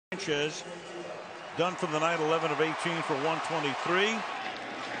Sanchez done for the night, 11 of 18 for 123.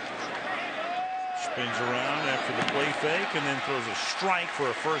 Spins around after the play fake and then throws a strike for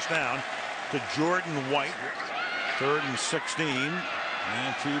a first down to Jordan White. 3rd and 16.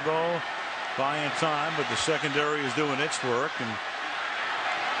 And Tebow buying time, but the secondary is doing its work. And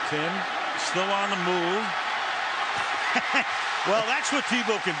Tim still on the move. Well, that's what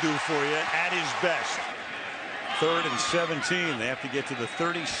Tebow can do for you at his best. 3rd and 17. They have to get to the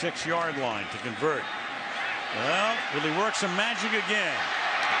 36-yard line to convert. Well, will he work some magic again?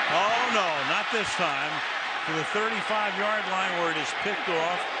 Oh, no, not this time. To the 35-yard line where it is picked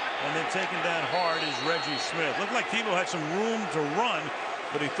off and then taken down hard is Reggie Smith. Looked like Tebow had some room to run,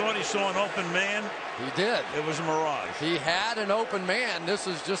 but he thought he saw an open man. He did. It was a mirage. He had an open man. This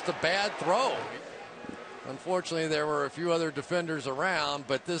is just a bad throw. Unfortunately, there were a few other defenders around,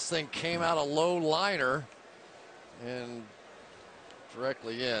 but this thing came out a low liner and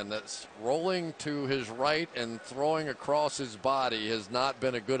directly in. That's rolling to his right and throwing across his body has not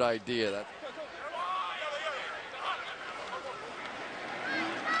been a good idea.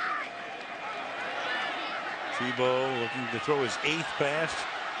 Tebow looking to throw his 8th pass,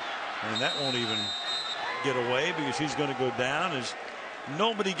 and that won't even get away because he's going to go down as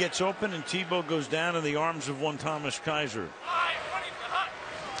nobody gets open and Tebow goes down in the arms of one Thomas Kaiser.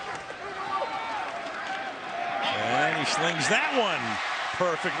 And he slings that one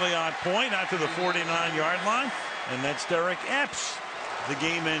perfectly on point out to the 49-yard line, and that's Derek Epps. The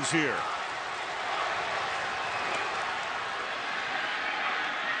game ends here.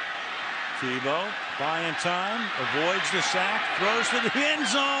 Tebow buying time, avoids the sack, throws to the end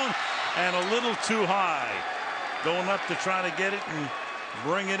zone, and a little too high. Going up to try to get it and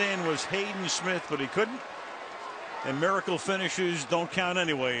bring it in was Hayden Smith, but he couldn't. And miracle finishes don't count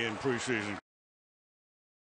anyway in preseason.